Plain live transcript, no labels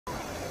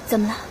怎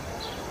么了？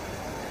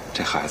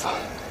这孩子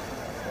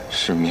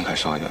是明凯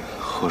少爷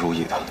和如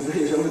意的。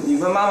为什么？你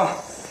问妈妈。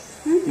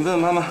你问问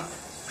妈妈，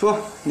说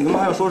你跟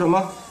妈要说什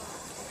么？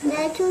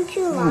来出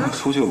去玩。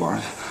出去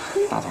玩，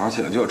大早上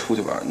起来就要出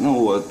去玩。那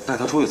我带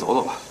他出去走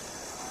走吧。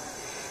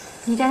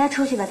你带他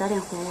出去吧，早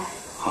点回来。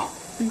好。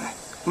哎，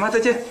妈再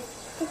见。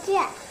再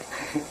见。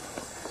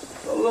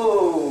走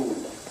喽。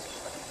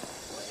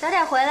早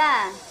点回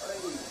来。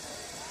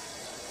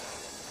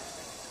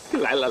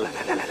来。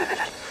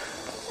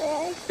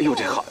哎呦，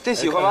这好，这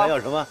喜欢吗？要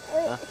什么？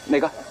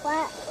哪个？我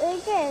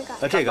这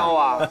个。这个刀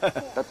啊，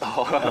刀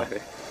啊！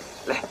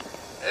来，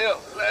哎呦，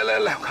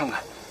来，我看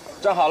看，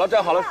站好了，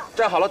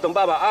等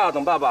爸爸啊，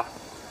等爸爸。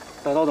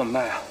大刀怎么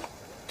卖啊？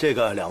这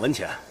个2文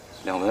钱。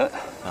2文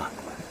啊，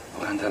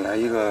我看再来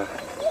一个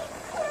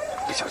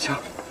小枪。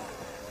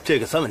这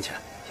个3文钱。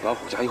小老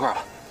虎加一块了，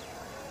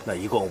那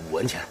一共5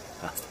文钱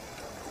啊。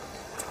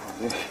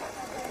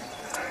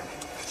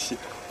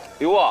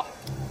礼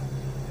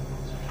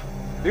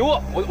物，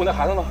我那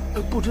孩子呢？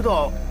不知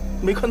道，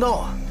没看到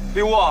啊。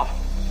礼物，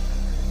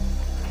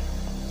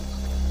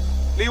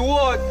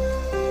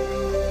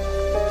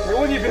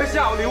你别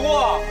吓我！礼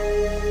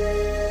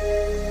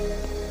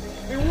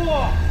物，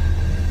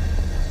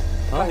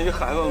看你这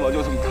孩子吧，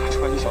就这么大，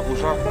穿一小布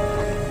衫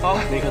啊，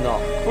没看到。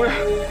不是，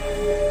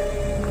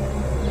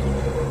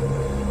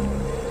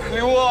礼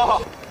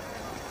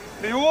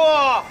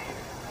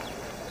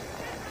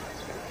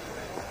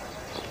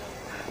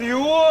物，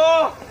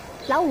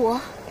老五，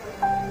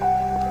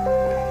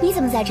你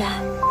怎么在这儿？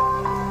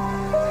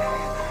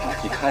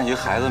你看你这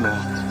孩子没有？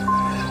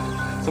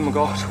这么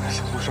高，穿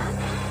小布衫。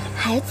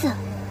孩子，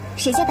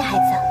谁家的孩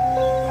子？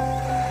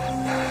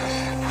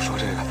不说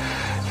这个，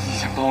你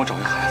先帮我找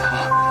一孩子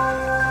啊。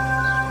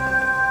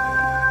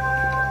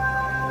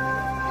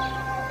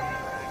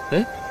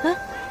哎，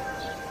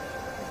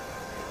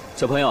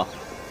小朋友，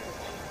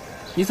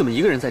你怎么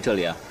一个人在这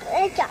里啊？我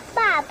要找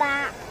爸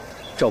爸。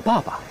找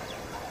爸爸。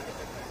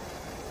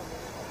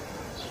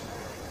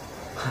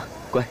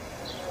乖。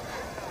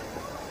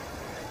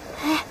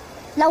哎，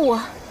老五，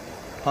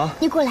啊，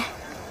你过来，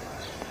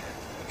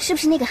是不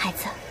是那个孩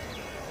子？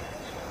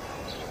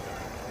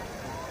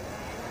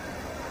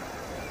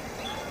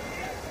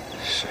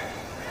是。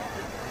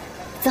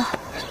走。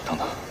等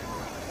等。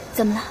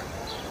怎么了？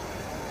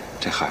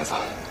这孩子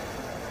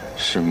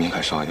是明凯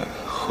少爷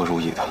和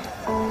如意的。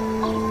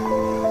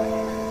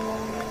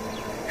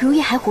如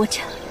意还活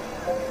着。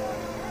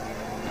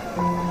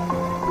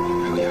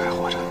如意还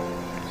活着。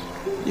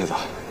叶子，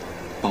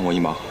帮我一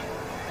忙，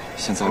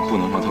现在不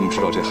能让他们知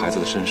道这孩子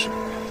的身世。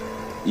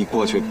你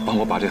过去帮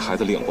我把这孩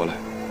子领过来，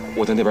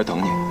我在那边等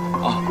你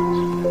啊。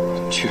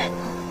去。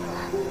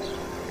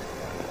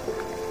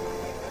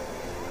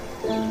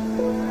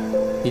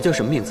你叫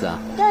什么名字啊？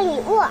叫礼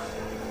物。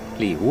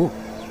礼物。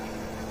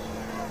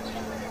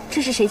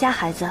这是谁家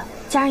孩子？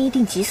家人一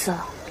定急死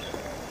了。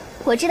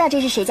我知道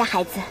这是谁家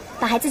孩子，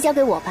把孩子交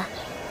给我吧。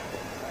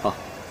好。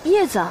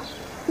叶子，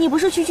你不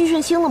是去聚顺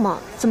清了吗？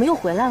怎么又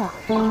回来了？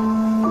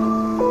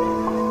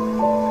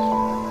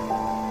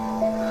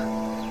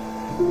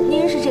你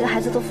认识这个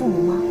孩子的父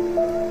母吗？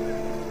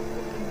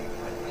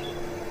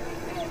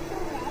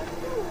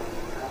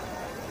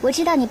我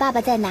知道你爸爸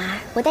在哪儿，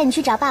我带你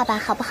去找爸爸，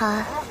好不好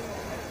啊？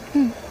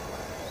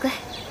乖。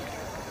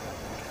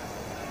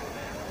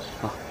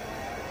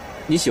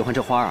你喜欢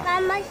这花啊？妈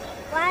妈喜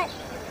欢。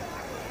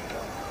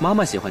妈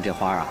妈喜欢这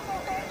花啊。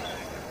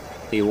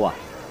礼物啊，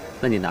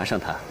那你拿上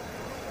它，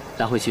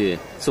拿回去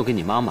送给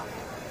你妈妈。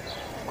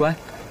乖，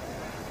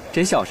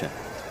真孝顺，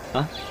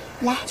啊！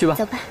来，去吧，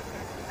走吧。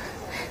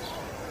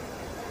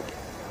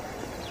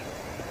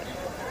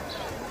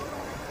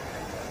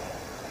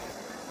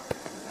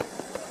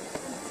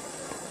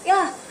哟，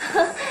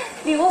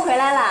礼物回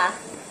来啦！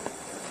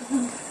妈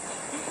妈，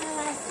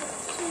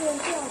这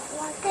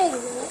花给你。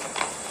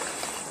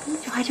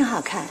这花真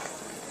好看。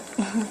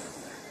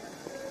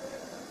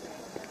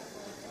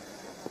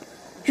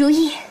如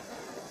意，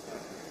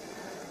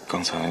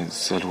刚才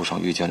在路上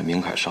遇见了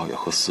明凯少爷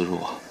和思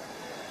若，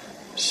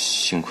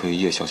幸亏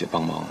叶小姐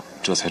帮忙，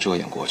这才遮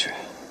掩过去。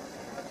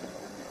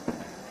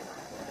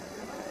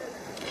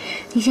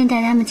你先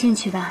带他们进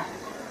去吧。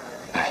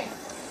哎，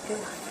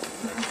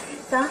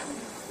走。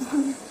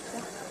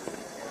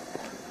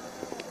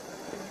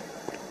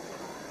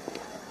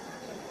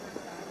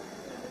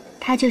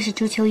他就是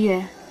朱秋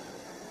月，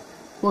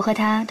我和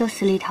他都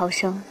死里逃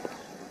生。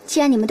既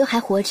然你们都还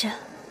活着，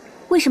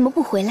为什么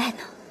不回来呢？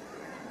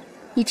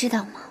你知道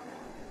吗？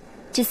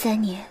这3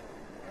年，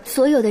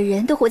所有的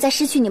人都活在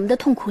失去你们的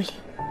痛苦里。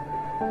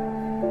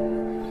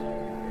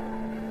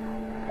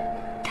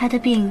他的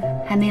病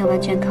还没有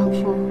完全康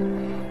复，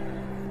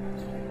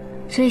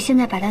所以现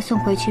在把他送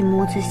回去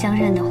母子相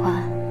认的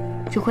话，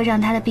只会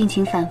让他的病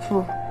情反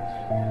复，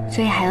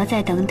所以还要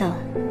再等等。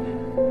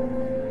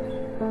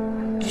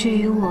至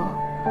于我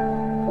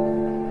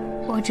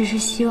只是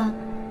希望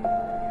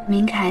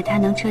明凯他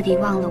能彻底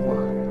忘了我，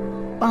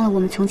忘了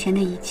我们从前的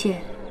一切。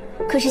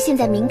可是现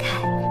在明凯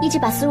一直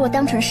把思若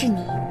当成是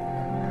你，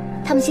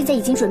他们现在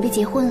已经准备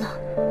结婚了。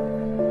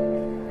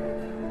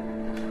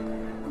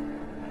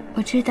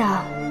我知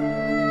道，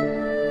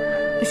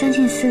我相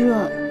信思若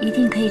一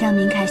定可以让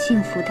明凯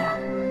幸福的，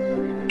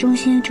衷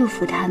心祝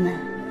福他们。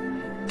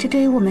这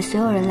对于我们所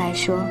有人来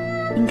说，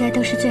应该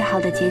都是最好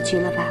的结局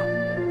了吧？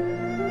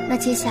那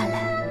接下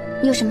来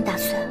你有什么打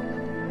算？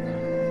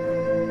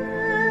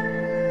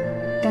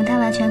等他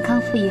完全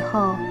康复以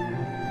后，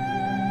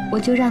我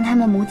就让他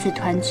们母子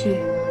团聚，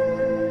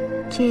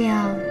这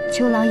样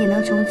秋郎也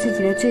能从自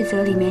己的罪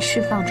责里面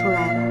释放出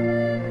来了，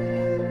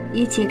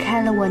也解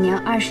开了我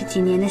娘20几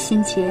年的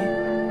心结。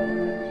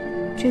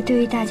这对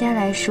于大家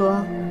来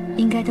说，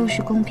应该都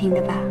是公平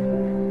的吧？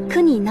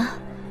可你呢？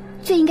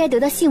最应该得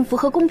到幸福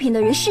和公平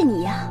的人是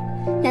你呀！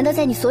难道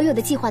在你所有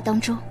的计划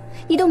当中，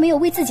你都没有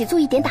为自己做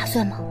一点打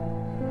算吗？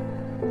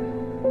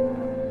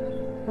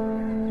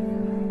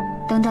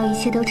等到一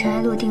切都尘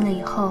埃落定了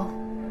以后，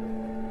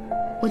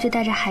我就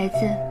带着孩子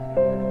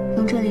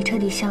从这里彻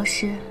底消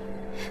失。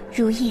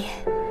如意，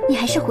你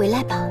还是回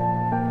来吧。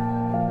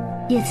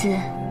叶子，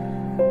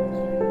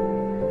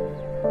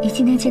你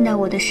今天见到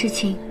我的事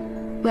情，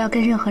不要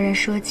跟任何人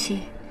说起，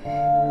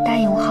答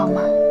应我好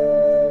吗？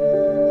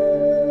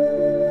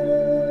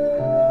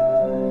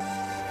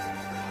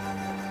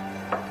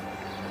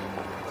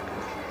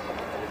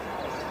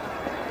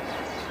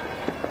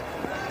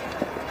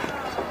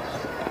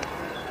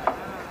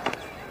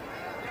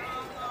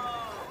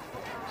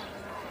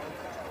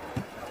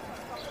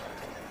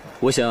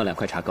我想要2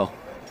块茶糕。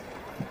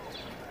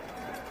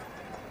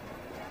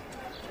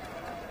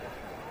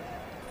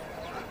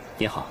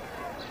你好。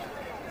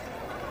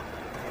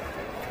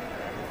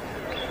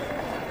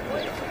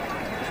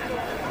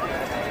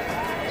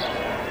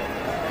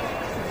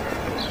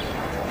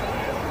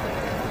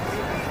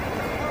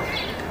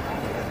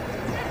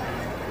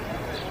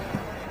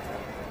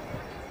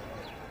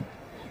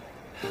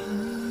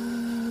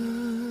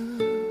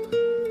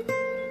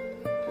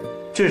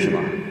这是什么？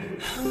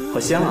好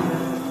香啊！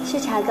是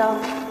茶糕。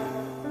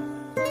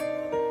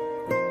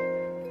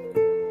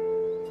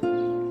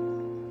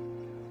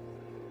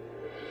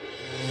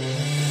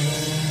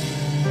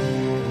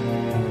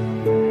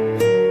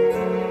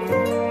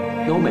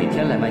那我每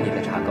天来买你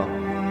的茶糕。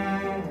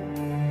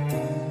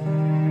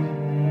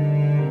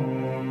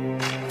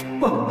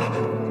不，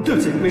对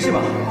不起，没事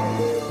吧？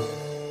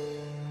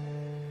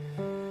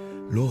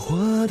落花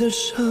的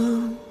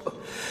伤，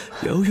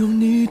要用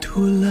泥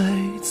土来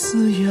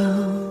滋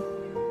养。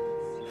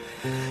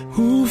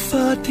无法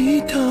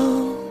抵挡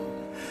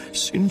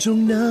心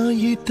中那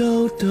一道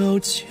道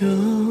墙，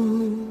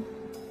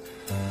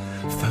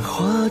繁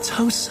华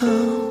沧桑，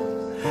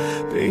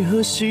悲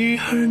和喜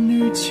儿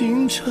女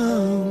情长。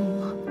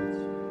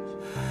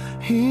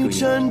一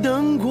盏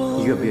灯光，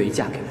你愿不愿意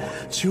嫁给我？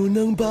就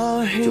能把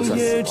黑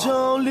夜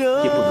照亮，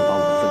也不能把我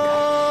们分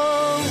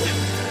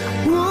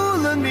开。无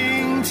论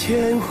明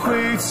天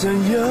会怎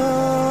样，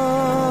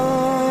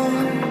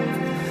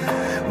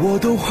我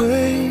都会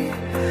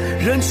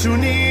认出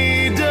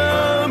你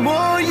的模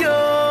样，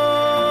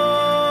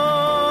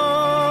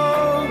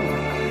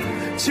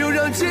就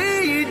让记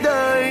忆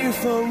带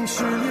风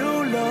去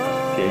流浪。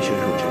人生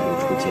若只如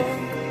初见，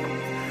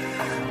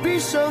闭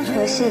上眼，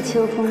何事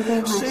秋风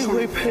悲画扇，谁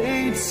会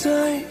陪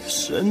在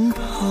身旁？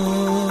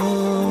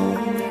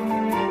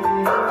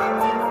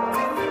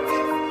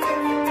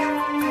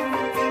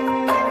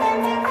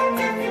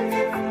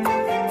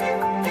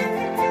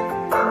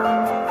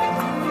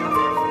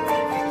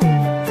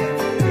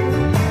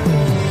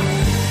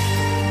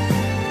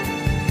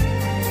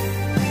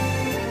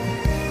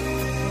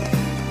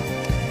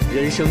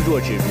人生若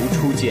只如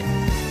初见，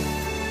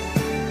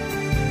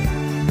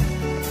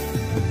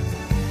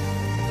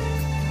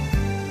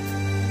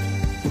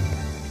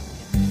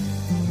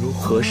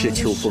何事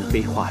秋风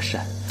悲画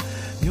扇？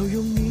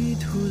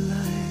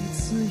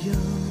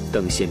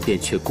等闲变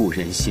却故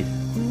人心。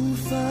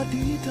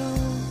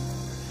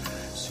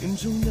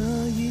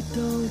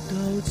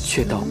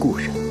却道故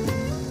人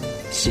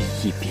心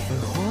已变。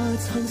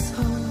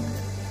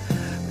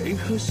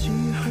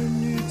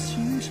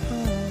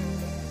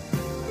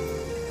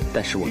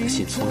但是我的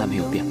心从来没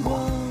有变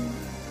过。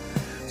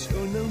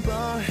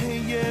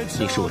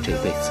你是我这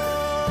辈子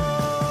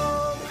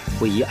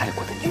唯一爱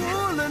过的女人。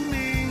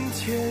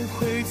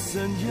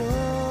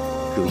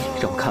如意，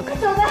让我看看。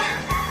走吧，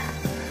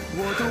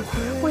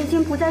我已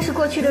经不再是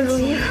过去的如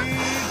意了。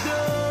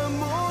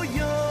我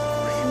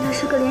现在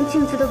是个连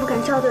镜子都不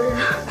敢照的人，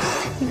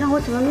你让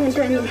我怎么面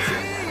对你？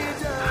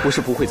我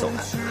是不会走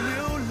的，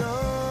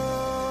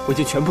我已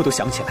经全部都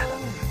想起来了。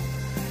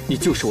你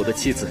就是我的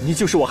妻子，你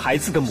就是我孩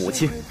子的母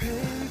亲。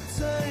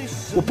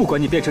我不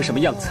管你变成什么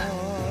样子。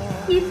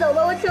你走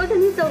吧，我求求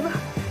你走吧，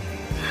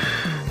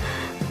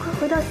快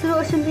回到思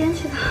若身边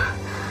去吧。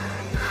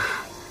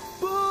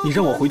你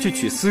让我回去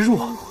娶思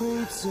若，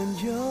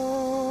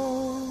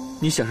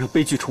你想让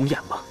悲剧重演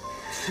吗？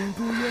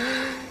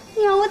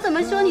你让我怎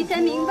么说你才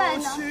明白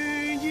呢？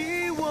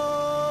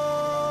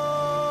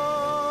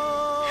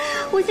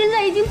我现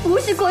在已经不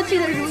是过去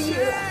的如意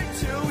了。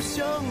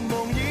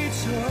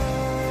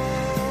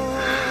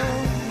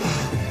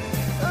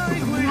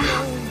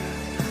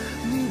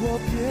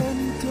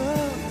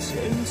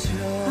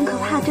很可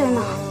怕的。对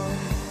吗？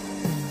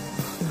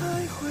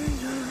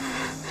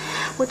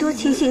我多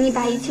庆幸你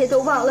把一切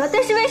都忘了，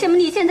但是为什么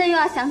你现在又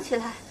要想起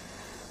来？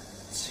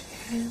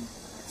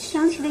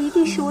想起的一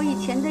定是我以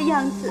前的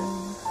样子，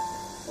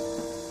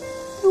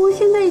但我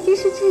现在已经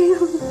是这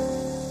样了。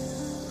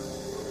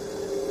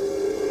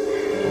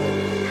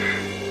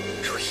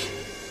如意，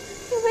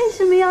你为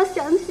什么要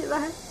想起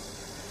来？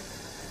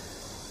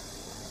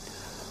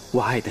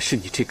我爱的是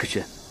你这个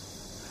人，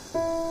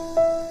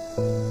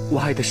我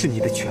爱的是你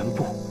的全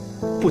部，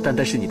不单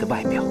单是你的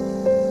外表。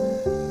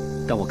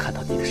当我看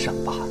到你的伤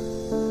疤，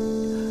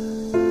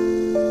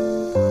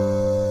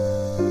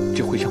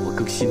这会让我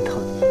更心疼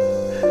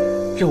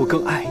你，让我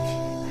更爱你。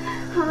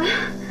好了，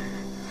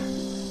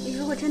你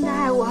如果真的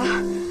爱我，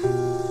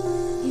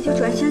你就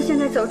转身现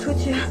在走出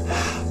去，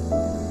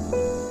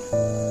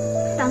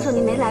当做你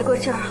没来过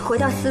这儿，回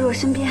到思若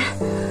身边，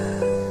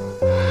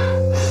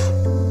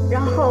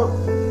然后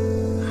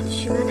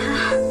娶了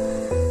她。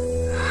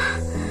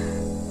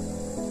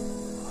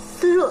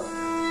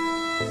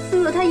思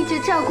若她一直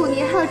照顾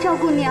你，还要照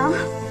顾娘。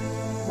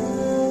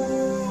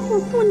我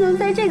不能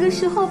在这个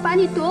时候把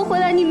你夺回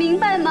来，你明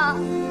白吗？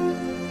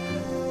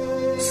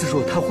思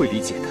若她会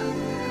理解的。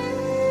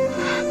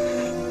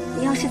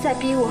你要是再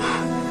逼我，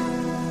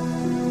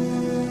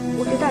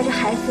我就带着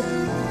孩子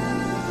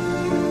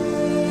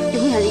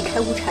永远离开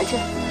乌察镇。